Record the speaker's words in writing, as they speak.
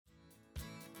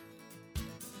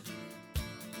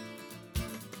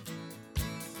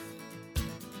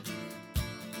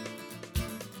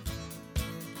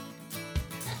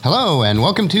Hello and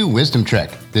welcome to Wisdom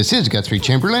Trek. This is Guthrie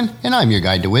Chamberlain and I'm your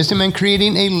guide to wisdom and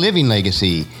creating a living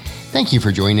legacy. Thank you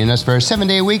for joining us for our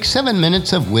 7-day-a-week, 7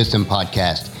 Minutes of Wisdom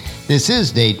podcast. This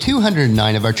is day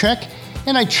 209 of our trek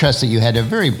and I trust that you had a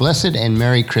very blessed and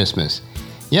Merry Christmas.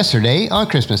 Yesterday, on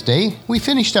Christmas Day, we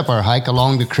finished up our hike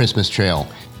along the Christmas Trail.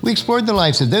 We explored the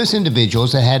lives of those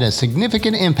individuals that had a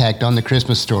significant impact on the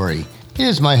Christmas story. It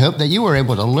is my hope that you were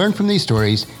able to learn from these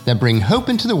stories that bring hope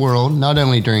into the world not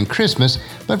only during Christmas,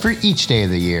 but for each day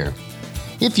of the year.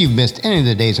 If you've missed any of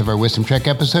the days of our Wisdom Trek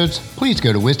episodes, please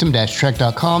go to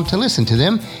wisdom-trek.com to listen to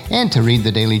them and to read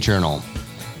the daily journal.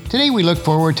 Today we look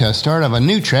forward to a start of a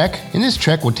new trek, and this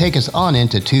trek will take us on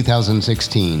into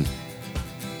 2016.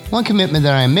 One commitment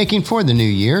that I am making for the new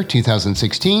year,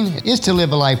 2016, is to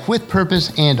live a life with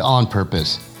purpose and on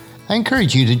purpose. I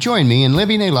encourage you to join me in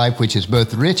living a life which is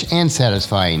both rich and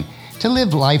satisfying, to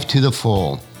live life to the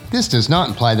full. This does not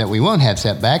imply that we won't have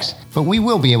setbacks, but we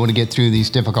will be able to get through these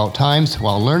difficult times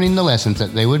while learning the lessons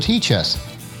that they will teach us.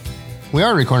 We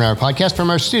are recording our podcast from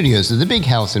our studios at the Big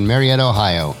House in Marietta,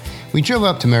 Ohio. We drove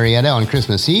up to Marietta on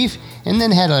Christmas Eve and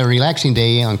then had a relaxing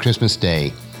day on Christmas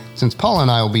Day. Since Paul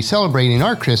and I will be celebrating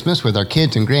our Christmas with our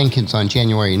kids and grandkids on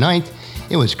January 9th,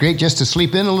 it was great just to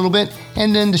sleep in a little bit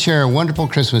and then to share a wonderful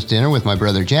Christmas dinner with my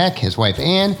brother Jack, his wife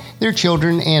Ann, their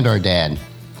children, and our dad.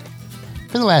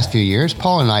 For the last few years,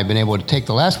 Paul and I have been able to take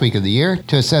the last week of the year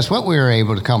to assess what we were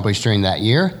able to accomplish during that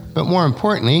year, but more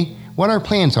importantly, what our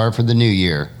plans are for the new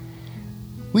year.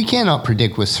 We cannot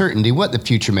predict with certainty what the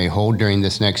future may hold during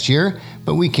this next year,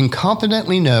 but we can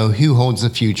confidently know who holds the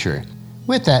future.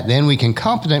 With that, then, we can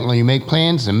confidently make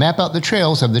plans and map out the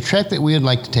trails of the trek that we would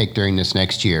like to take during this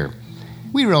next year.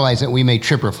 We realize that we may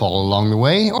trip or fall along the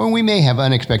way, or we may have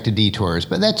unexpected detours,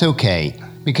 but that's okay,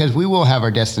 because we will have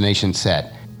our destination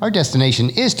set. Our destination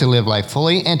is to live life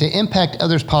fully and to impact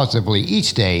others positively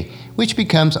each day, which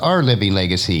becomes our living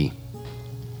legacy.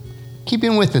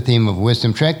 Keeping with the theme of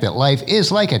Wisdom Trek that life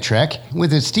is like a trek,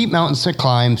 with its steep mountains to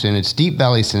climb and its deep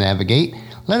valleys to navigate,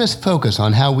 let us focus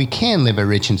on how we can live a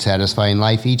rich and satisfying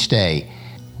life each day.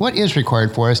 What is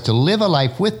required for us to live a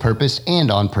life with purpose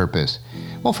and on purpose?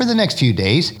 Well, for the next few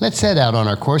days, let's set out on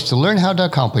our course to learn how to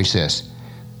accomplish this.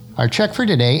 Our trek for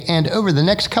today and over the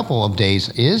next couple of days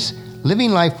is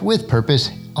living life with purpose,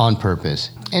 on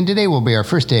purpose. And today will be our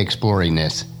first day exploring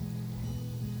this.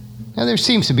 Now, there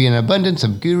seems to be an abundance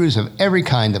of gurus of every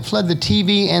kind that flood the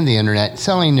TV and the internet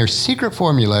selling their secret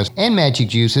formulas and magic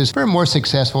juices for a more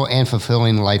successful and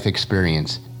fulfilling life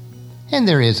experience. And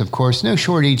there is, of course, no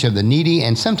shortage of the needy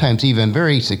and sometimes even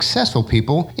very successful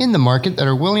people in the market that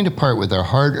are willing to part with their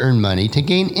hard-earned money to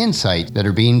gain insights that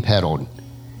are being peddled.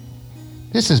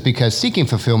 This is because seeking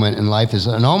fulfillment in life is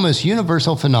an almost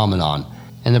universal phenomenon,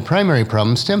 and the primary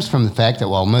problem stems from the fact that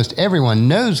while most everyone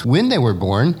knows when they were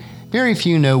born, very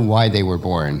few know why they were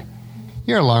born.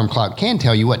 Your alarm clock can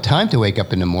tell you what time to wake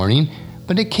up in the morning,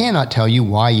 but it cannot tell you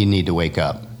why you need to wake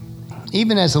up.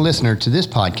 Even as a listener to this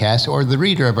podcast or the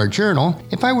reader of our journal,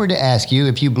 if I were to ask you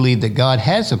if you believe that God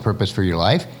has a purpose for your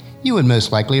life, you would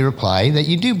most likely reply that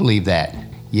you do believe that.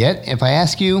 Yet, if I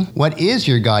ask you, what is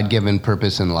your God-given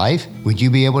purpose in life, would you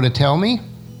be able to tell me?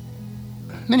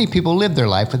 Many people live their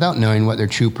life without knowing what their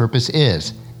true purpose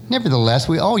is. Nevertheless,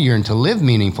 we all yearn to live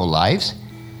meaningful lives.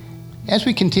 As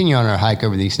we continue on our hike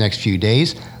over these next few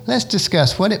days, let's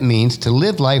discuss what it means to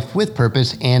live life with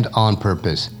purpose and on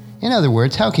purpose. In other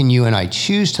words, how can you and I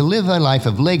choose to live a life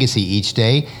of legacy each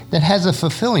day that has a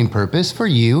fulfilling purpose for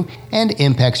you and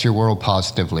impacts your world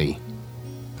positively?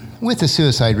 With the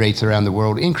suicide rates around the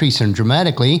world increasing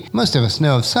dramatically, most of us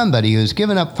know of somebody who has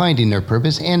given up finding their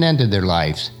purpose and ended their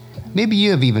lives. Maybe you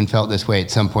have even felt this way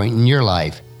at some point in your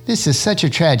life. This is such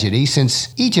a tragedy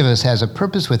since each of us has a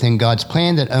purpose within God's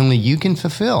plan that only you can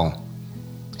fulfill.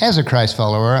 As a Christ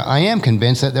follower, I am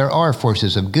convinced that there are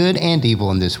forces of good and evil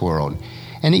in this world.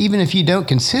 And even if you don't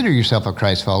consider yourself a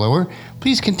Christ follower,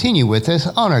 please continue with us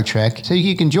on our trek so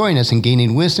you can join us in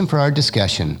gaining wisdom for our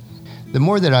discussion. The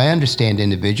more that I understand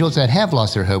individuals that have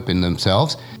lost their hope in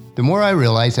themselves, the more I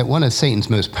realize that one of Satan's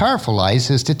most powerful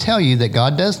lies is to tell you that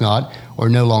God does not or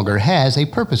no longer has a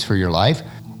purpose for your life,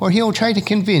 or he will try to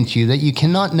convince you that you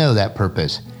cannot know that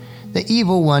purpose. The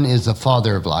evil one is the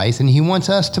father of lies, and he wants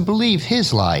us to believe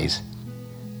his lies.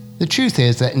 The truth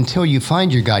is that until you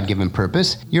find your God-given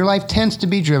purpose, your life tends to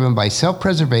be driven by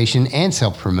self-preservation and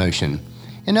self-promotion.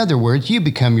 In other words, you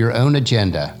become your own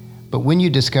agenda. But when you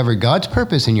discover God's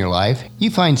purpose in your life, you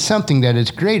find something that is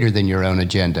greater than your own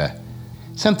agenda.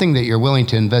 Something that you're willing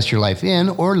to invest your life in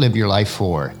or live your life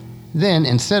for. Then,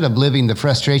 instead of living the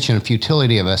frustration and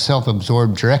futility of a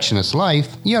self-absorbed, directionless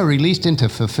life, you are released into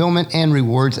fulfillment and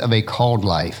rewards of a called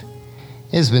life.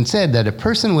 It has been said that a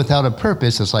person without a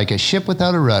purpose is like a ship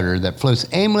without a rudder that floats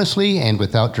aimlessly and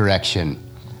without direction.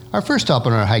 Our first stop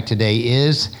on our hike today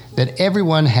is that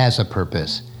everyone has a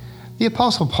purpose. The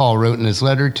Apostle Paul wrote in his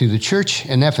letter to the church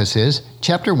in Ephesus,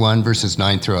 chapter 1, verses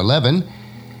 9 through 11,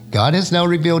 God has now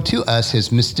revealed to us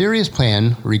his mysterious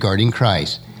plan regarding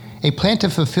Christ, a plan to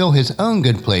fulfill his own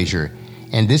good pleasure,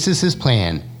 and this is his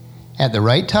plan. At the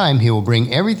right time, he will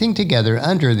bring everything together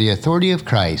under the authority of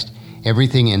Christ,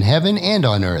 everything in heaven and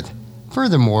on earth.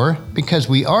 Furthermore, because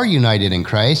we are united in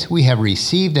Christ, we have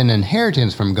received an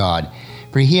inheritance from God,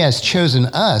 for he has chosen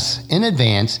us in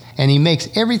advance, and he makes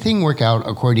everything work out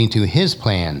according to his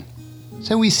plan.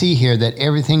 So we see here that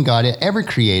everything God ever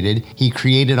created, he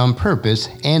created on purpose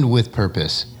and with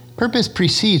purpose. Purpose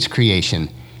precedes creation.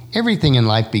 Everything in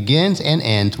life begins and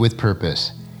ends with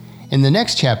purpose. In the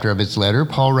next chapter of his letter,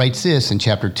 Paul writes this in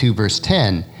chapter 2, verse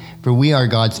 10, "For we are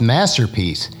God's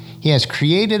masterpiece. He has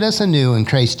created us anew in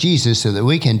Christ Jesus so that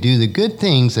we can do the good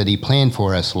things that he planned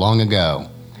for us long ago."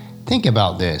 Think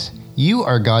about this. You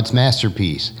are God's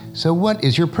masterpiece. So what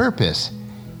is your purpose?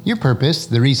 Your purpose,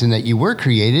 the reason that you were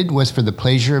created, was for the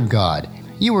pleasure of God.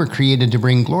 You were created to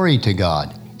bring glory to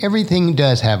God. Everything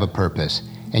does have a purpose,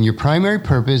 and your primary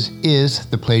purpose is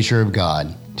the pleasure of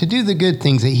God, to do the good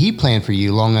things that he planned for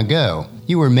you long ago.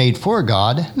 You were made for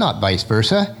God, not vice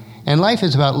versa, and life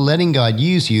is about letting God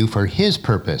use you for his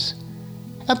purpose.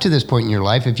 Up to this point in your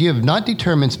life, if you have not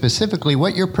determined specifically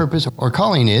what your purpose or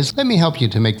calling is, let me help you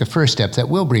to make the first step that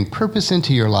will bring purpose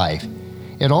into your life.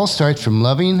 It all starts from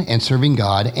loving and serving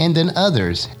God and then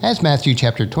others, as Matthew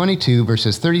chapter 22,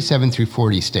 verses 37 through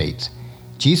 40 states.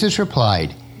 Jesus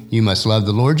replied, "You must love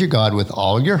the Lord your God with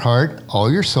all your heart,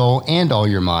 all your soul, and all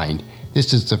your mind.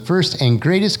 This is the first and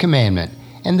greatest commandment,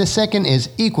 and the second is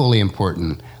equally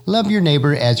important. Love your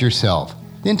neighbor as yourself."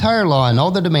 The entire law and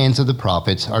all the demands of the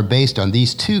prophets are based on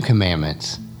these two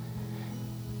commandments.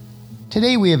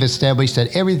 Today we have established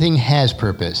that everything has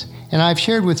purpose, and I've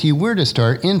shared with you where to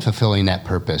start in fulfilling that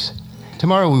purpose.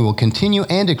 Tomorrow we will continue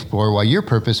and explore why your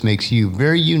purpose makes you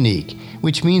very unique,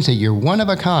 which means that you're one of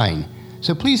a kind.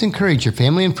 So please encourage your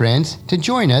family and friends to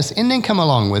join us and then come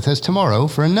along with us tomorrow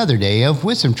for another day of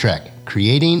Wisdom Trek,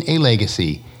 Creating a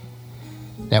Legacy.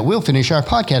 That will finish our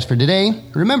podcast for today.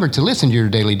 Remember to listen to your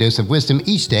daily dose of wisdom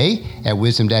each day at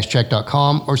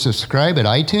wisdom-trek.com or subscribe at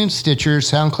iTunes, Stitcher,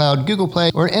 SoundCloud, Google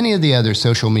Play, or any of the other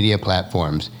social media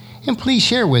platforms. And please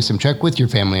share Wisdom Trek with your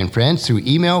family and friends through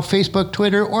email, Facebook,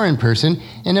 Twitter, or in person,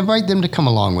 and invite them to come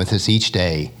along with us each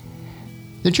day.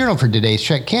 The journal for today's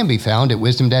trek can be found at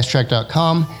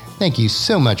wisdom-trek.com. Thank you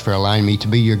so much for allowing me to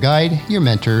be your guide, your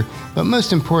mentor, but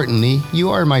most importantly, you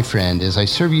are my friend as I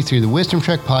serve you through the Wisdom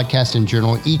Trek podcast and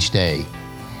journal each day.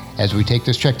 As we take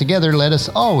this trek together, let us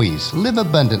always live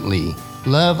abundantly,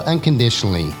 love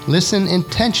unconditionally, listen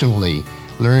intentionally,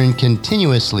 learn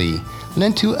continuously,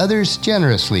 lend to others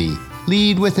generously,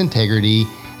 lead with integrity,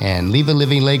 and leave a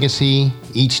living legacy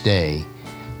each day.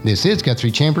 This is Guthrie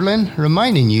Chamberlain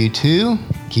reminding you to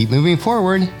keep moving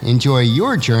forward, enjoy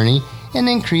your journey, and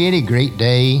then create a great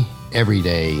day every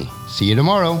day. See you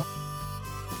tomorrow.